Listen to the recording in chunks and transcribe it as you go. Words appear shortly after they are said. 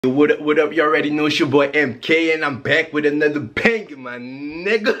What up, you already know it's your boy MK and I'm back with another banger, my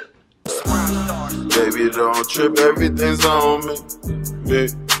nigga. Baby, don't trip, everything's on me. Me.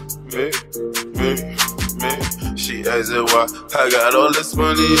 She asking why I got all this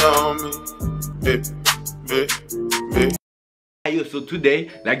money on me. Me. Yo, so today,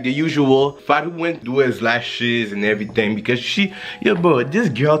 like the usual, Fatou went to do his lashes and everything because bro, this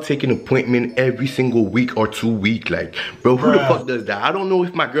girl take an appointment every single week or 2 weeks. Like, bro, who the fuck does that? I don't know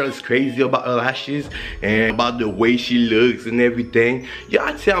if my girl is crazy about her lashes and about the way she looks and everything.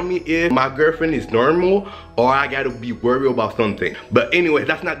 Y'all tell me if my girlfriend is normal or I gotta be worried about something. But anyway,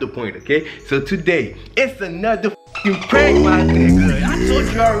 that's not the point, okay? So today, it's another prank, my nigga. I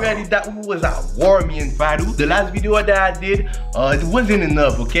told you already that we was at war, me and Fatou. The last video that I did, it wasn't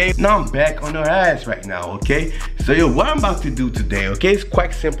enough, okay? Now I'm back on her ass right now, okay? So yo, what I'm about to do today, okay? It's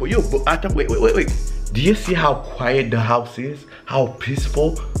quite simple. Yo, but I thought, wait. Do you see how quiet the house is? How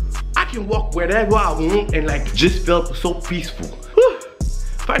peaceful? I can walk wherever I want and like just felt so peaceful. Whew.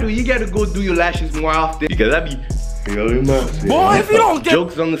 Fatou, you gotta go do your lashes more often because I be, boy, if you don't get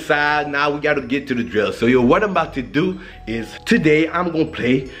jokes on the side, now we gotta get to the drill. So yo, what I'm about to do is today I'm gonna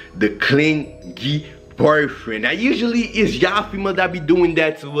play the clingy boyfriend. Now usually it's y'all females that be doing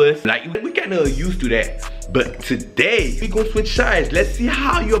that to us. Like we kinda used to that. But today we gonna switch sides. Let's see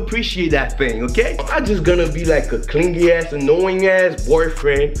how you appreciate that thing, okay? I'm just gonna be like a clingy ass, annoying ass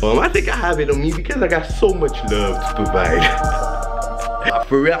boyfriend. I think I have it on me because I got so much love to provide.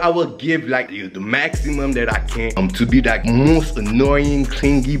 For real, I will give like the maximum that I can to be that most annoying,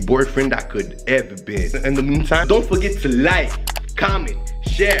 clingy boyfriend I could ever be. In the meantime, don't forget to like, comment,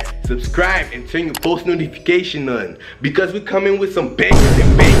 share, subscribe, and turn your post notification on because we're coming with some bangers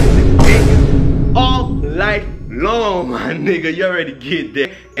and bangers and bangers all life long, my nigga. You already get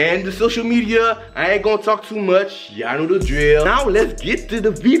that. And the social media, I ain't gonna talk too much. Y'all know the drill. Now let's get to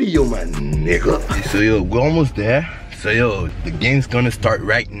the video, my nigga. So yo, we're almost there. So yo, the game's gonna start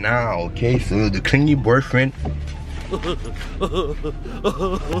right now, okay? So the clingy boyfriend.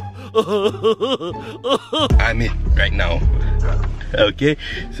 I'm it right now. Okay,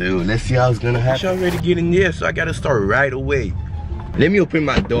 so yo, let's see how it's gonna happen. She's already getting there, so I gotta start right away. Let me open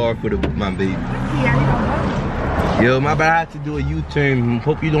my door for my baby. Yo, my bad, I had to do a U-turn.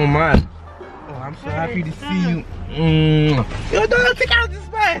 Hope you don't mind. Oh, I'm so happy to see you. Yo, no, take out this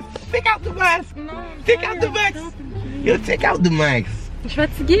mask. Take out the mask. No, take out the mask. Yo, take out the mask.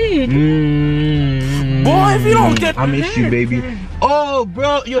 Schwarz-Geht. Boy, if you don't get I miss you, baby. Oh,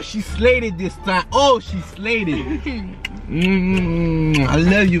 bro. Yo, she slayed it this time. Oh, she slayed it. I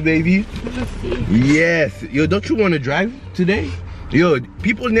love you, baby. Yes. Yo, don't you want to drive today? Yo,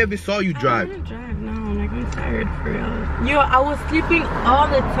 people never saw you drive. I don't want to drive. No, I'm tired for real. Yo, I was sleeping all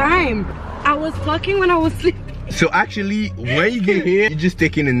the time. I was fucking when I was sleeping. So actually, when you get here, you're just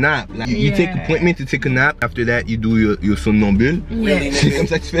taking a nap. Like, you take appointment to take a nap. After that, you do your somnambule. Yeah. C'est comme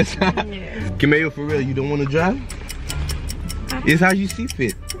ça que tu fais ça. Camille, for real, you don't want to drive? It's how you see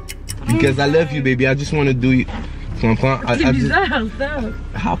fit. Because I love you, baby. I just want to do you. How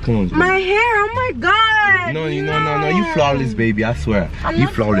come? My hair, oh my god. No, you flawless, baby. I swear. You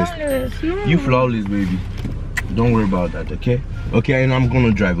flawless. No. You flawless, baby. Don't worry about that, okay? Okay, and I'm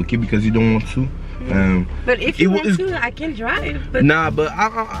gonna drive, okay? Because you don't want to. But if you want to, I can drive. But nah, but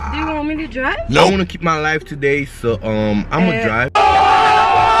do you want me to drive? I want to keep my life today, so I'm gonna drive.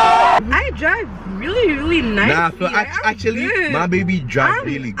 I drive really nice. Nah, so actually, my baby drives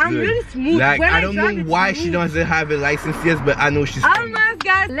really good. I'm really smooth. Like, when I don't know why she doesn't have a license yet, but I know she's almost,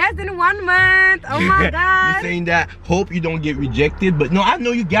 guys. Less than 1 month. Oh my god. You saying that? Hope you don't get rejected, but no, I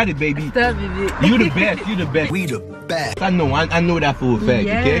know you got it, baby. Stop it. You the best. You the best. We the best. I know that for a fact.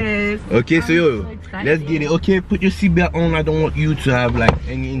 Yes. Okay, so yo, let's get it. Okay, put your seatbelt on. I don't want you to have like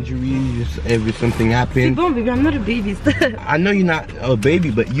any injuries if something happens. Bon, baby, I'm not a baby. I know you're not a baby,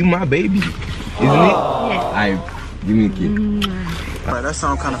 but you my baby, isn't it? Yes. Alright, give me a kiss. Alright, that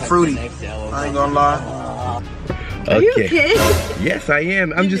sounds kind of fruity. I ain't gonna lie. Okay. Are you okay? Yes, I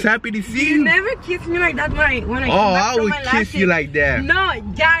am. I'm just happy to see you. You never kiss me like that when I come back I from would my kiss lashes. you like that. No,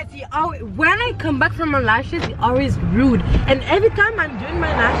 guys, when I come back from my lashes, it's always rude. And every time I'm doing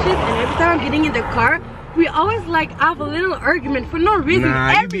my lashes and every time I'm getting in the car, we always like have a little argument for no reason.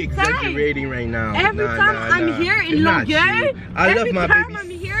 Nah, every you be time. exaggerating right now. Every time I'm here in Longueuil, I love my baby I'm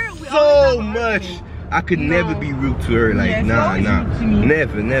here, so much. I could never be rude to her. Like, yes, nah.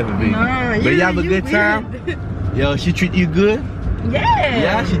 Never, baby. Nah, but you have a good time? Yo, she treat you good? Yeah.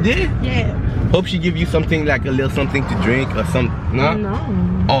 Yeah, she did? Yeah. Hope she give you something like a little something to drink or something. No?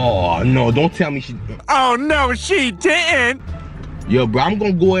 No. Oh, no, don't tell me she... Oh, no, she didn't. Yo, bro, I'm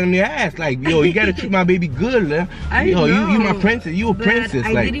gonna go in your ass. Like, yo, you gotta treat my baby good, man. Yo, you my princess. You a princess.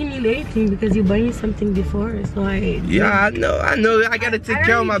 I didn't need anything because you bought me something before, so yeah, I know. I gotta take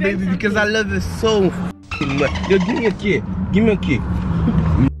care of my baby because I love it so much. Yo, give me a kid. Give me a kid.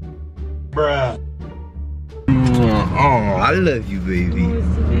 Bruh. Oh, I love you, baby.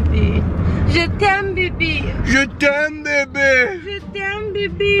 Bébé. Je t'aime, bébé. Je t'aime, bébé. Je t'aime,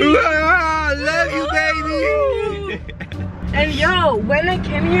 bébé. I love you, baby. And yo, when I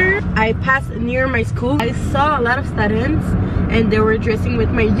came here, I passed near my school. I saw a lot of students and they were dressing with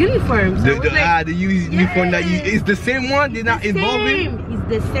my uniforms. The uniform that it's the same one? They're not evolving?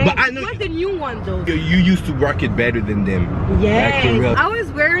 It's the same. But I know it's not the new one though. You used to rock it better than them. Yes. I was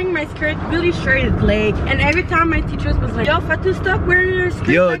wearing my skirt really short, like, and every time my teachers was like, yo, Fatou, stop wearing your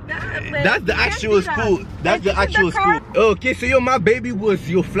skirt like that. Like, that's the actual school. That's the actual school. Okay, so yo, my baby was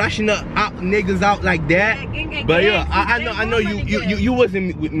flashing out niggas out like that. But yo, I know you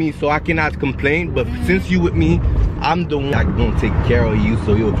wasn't with me, so I cannot complain. But since you with me, I'm the one that's gonna take care of you.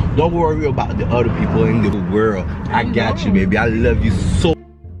 So yo, don't worry about the other people in the world. I got you, baby. I love you so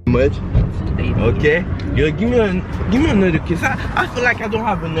much. Okay, yo, give me another kiss. I feel like I don't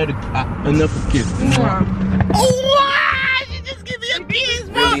have enough kiss. What? You just give me a kiss,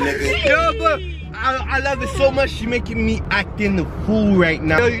 bro. Yo, but I love it so much. She making me acting the fool right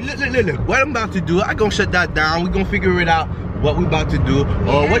now. Yo, look. What I'm about to do, I gonna shut that down. We gonna figure it out. What we about to do,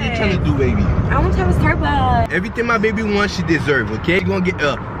 or what you trying to do, baby? I want to have a Starbucks. Everything my baby wants, she deserves, okay? You're gonna get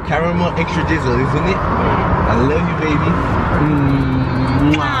caramel extra drizzle, isn't it? I love you, baby.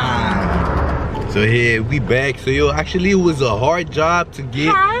 Mwah. So here, we back. So yo, actually it was a hard job to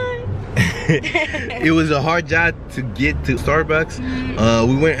get. It was a hard job to get to Starbucks.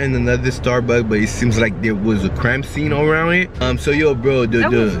 We went in another Starbucks, but it seems like there was a crime scene around it. So yo, bro,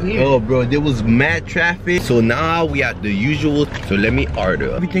 there was mad traffic. So now we at the usual. So let me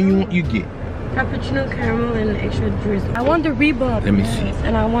order everything you want. You get cappuccino, caramel, and extra drizzle. I want the Reebok. Let me see.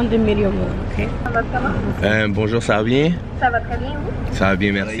 And I want the medium one, okay? Bonjour, ça va bien? Ça va très bien, oui? Ça va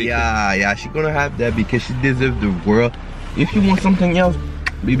bien, merci. Yeah, she's gonna have that because she deserves the world. If you want something else,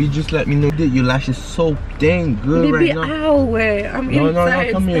 baby, just let me know that your lash is so dang good right now. Ow, I'm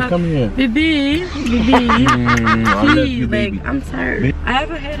inside. No, come here. Baby. I love you, baby. Like, I'm tired. I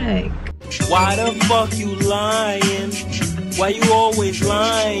have a headache. Why the fuck you lying? Why you always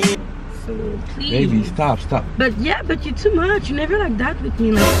lying? So please. Baby, stop. But yeah, but you're too much. You never like that with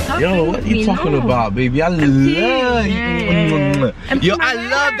me. Like, stop. Yo, what are you talking about, baby? I love you. Yo, I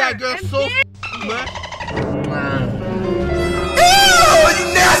love that girl so much.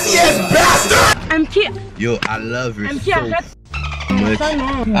 You nasty ass bastard! I'm cute. Yo, I love her so much.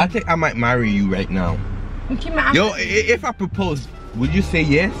 I think I might marry you right now. Yo, if I propose, would you say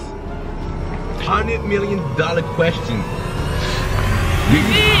yes? $100 million question.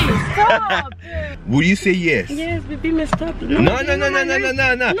 Baby, stop. Would you say yes? Yes, baby, stop. No. You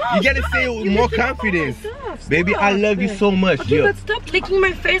gotta say it with more confidence. Stop. Baby, I love you so much. Okay, yo. but stop licking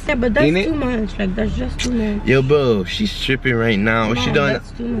my face. Yeah, but that's too much. Like, that's just too much. Yo, bro, she's tripping right now. No, She done.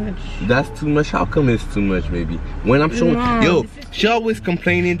 that's too much. That's too much. How come it's too much, baby? When I'm showing, yo, she always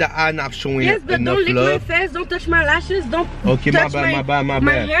complaining that I'm not showing yes, but enough don't lick love. my face. Don't touch my lashes. Don't. Okay, touch my bad. My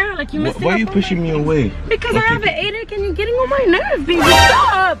hair, like you messing Why are you up pushing me away? Because I have a headache and you're getting on my nerves, baby.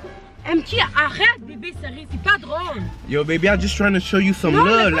 Stop. MK, arrête, bébé, sérieux, c'est pas drôle. Yo, baby, I'm just trying to show you some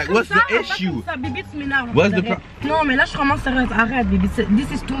love. Like, what's the issue? Bébé, tu m'énerves. What's the problem? Non, mais là, je commence sérieuse. Arrête, bébé.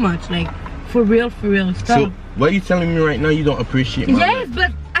 This is too much. Like, for real. Stop. So, what are you telling me right now? You don't appreciate my yes, love?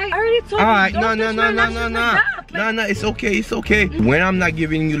 but I already told you. Alright, No, no, it's okay. When I'm not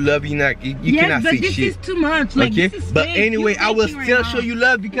giving you love, you cannot say shit. Yes, but this is too much. Like, okay, this is but fake. anyway, I will still show you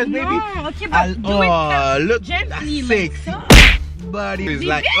love because baby. No, okay, but do it look, gently. That's Like, body is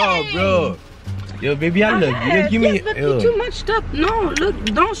like, oh, bro. Yo, baby, I love you. Just give me. But too much stuff. No, look,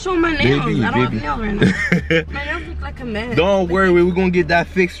 don't show my nails. Baby, I don't have nails right now. My nails look like a mess. Don't worry, we're gonna get that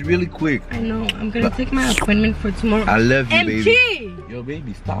fixed really quick. I know. I'm gonna take my appointment for tomorrow. I love you, baby. Yo,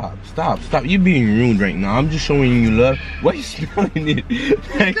 baby, stop. You're being rude right now. I'm just showing you love. Why are you smelling it?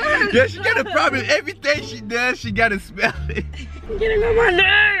 Like, yeah, she got a problem. Everything she does, she gotta smell it. I'm getting on my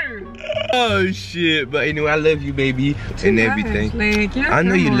nerves. Oh shit! But anyway, I love you, baby, and everything. Like, I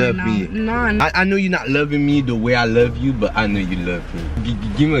know you love me. No. I know you're not loving me the way I love you, but I know you love me.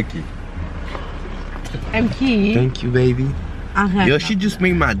 Give me a key. I'm key. Thank you, baby. Yo, she just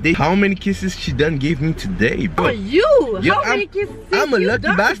made my day. How many kisses she done gave me today, bro? Oh, you? Yo, how many kisses? I'm a lucky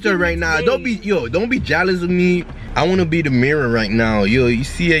bastard right now. Don't be jealous of me. I wanna be the mirror right now. Yo, you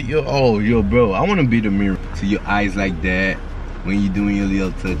see it? Yo, bro. I wanna be the mirror to your eyes like that. When you're doing your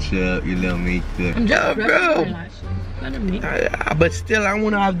little touch up, your little makeup. I'm just bro. Gotta make it. But still, I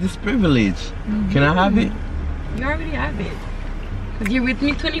want to have this privilege. Can I have it? You already have it. Because you're with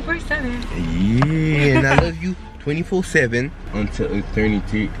me 24/7. Yeah, and I love you 24/7 until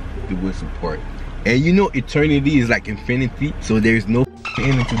eternity. It will support. And you know, eternity is like infinity, so there's no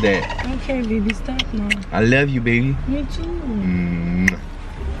end to that. Okay, baby, stop now. I love you, baby. Me too.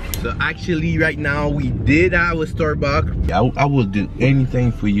 So actually, right now we did our Starbucks. I will do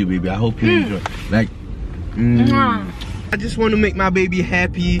anything for you, baby. I hope you enjoy. Like, I just want to make my baby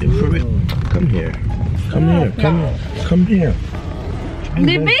happy. For real. Come here. Come here. Come here. Come here.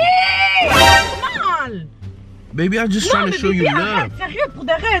 Baby! Come on! Baby, I'm just trying to show you love. Sérieux, pour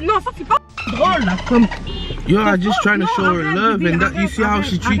de vrai. Non, ça c'est pas drôle là. Comme... Yo, I'm just trying to show her love, and that, you see how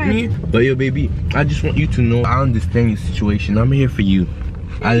she treat me? But yo, baby, I just want you to know I understand your situation. I'm here for you.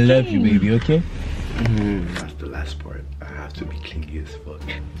 I love you, baby, okay? That's the last part. I have to be clingy as fuck.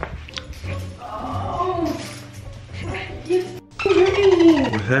 Oh. You're hurting me.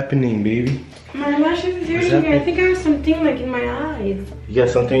 What's happening, baby? My lashes is hurting me. I think I have something like in my eyes. You got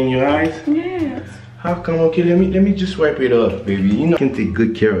something in your eyes? Yes. How come? Okay, let me just wipe it off, baby. You know I can take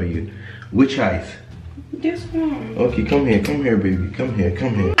good care of you. Which eyes? This one. Okay, come here, baby. Come here.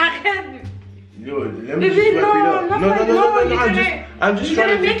 Arrête. Yo, let me just wipe it off. No, I'm just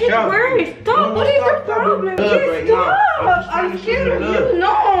trying to make take it worse. Stop. No, What is your stop, problem? Stop right now. I'm scared of you.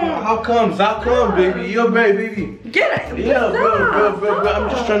 No. How come, baby? Yo, baby. Get it. Yeah, bro. I'm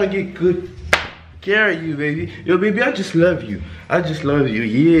just trying to get good care of you, baby. Yo, baby, I just love you.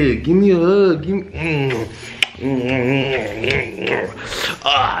 Yeah, give me a hug. Give me.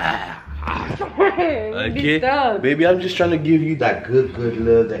 Okay, baby, I'm just trying to give you that good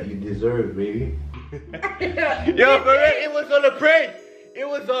love that you deserve, baby. Yo, for real, it was on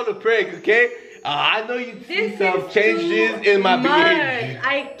the prank. Okay? I know you see some changes in my behavior.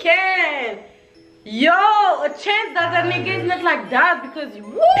 I can't. Yo, a chance that that nigga is not like that because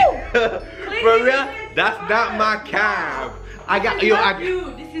woo. For real, that's not my kind.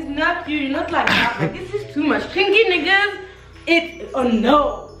 This is not you. You're not like that. Like, this is too much. Clingy niggas, it's a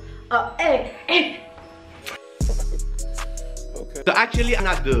no. Okay. So actually, I'm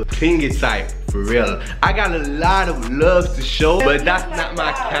not the clingy type, for real. I got a lot of love to show, but that's not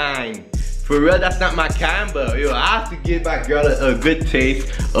my kind. For real, that's not my kind, but yo, I have to give my girl a good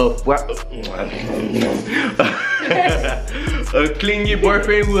taste of what a clingy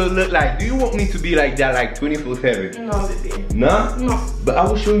boyfriend will look like. Do you want me to be like that, like 24/7? No, baby. Nah? No. But I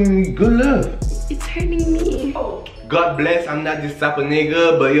was showing you good love. It's hurting me. Oh. God bless, I'm not this type of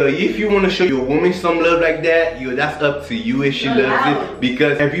nigga, but yo, if you want to show your woman some love like that, yo, that's up to you if she loves it,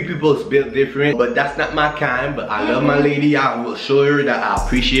 because every people is built different, but that's not my kind. But I love my lady. I will show her that I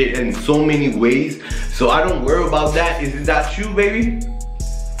appreciate it in so many ways, so I don't worry about that. Is that true, baby?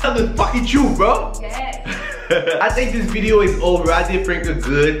 That's the fucking truth, bro. Yes. I think this video is over. I did Frank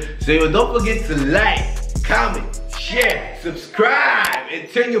good, so yo, don't forget to like, comment, share, subscribe, and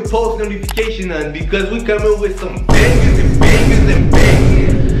turn your post notification on, because we coming with some bangers.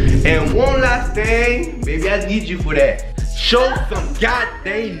 And one last thing, baby, I need you for that. Show some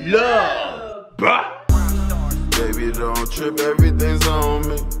goddamn love, bruh. Baby, don't trip, everything's on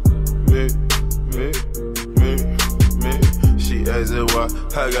me. Me. She asking why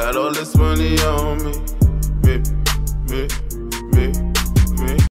I got all this money on me. Me.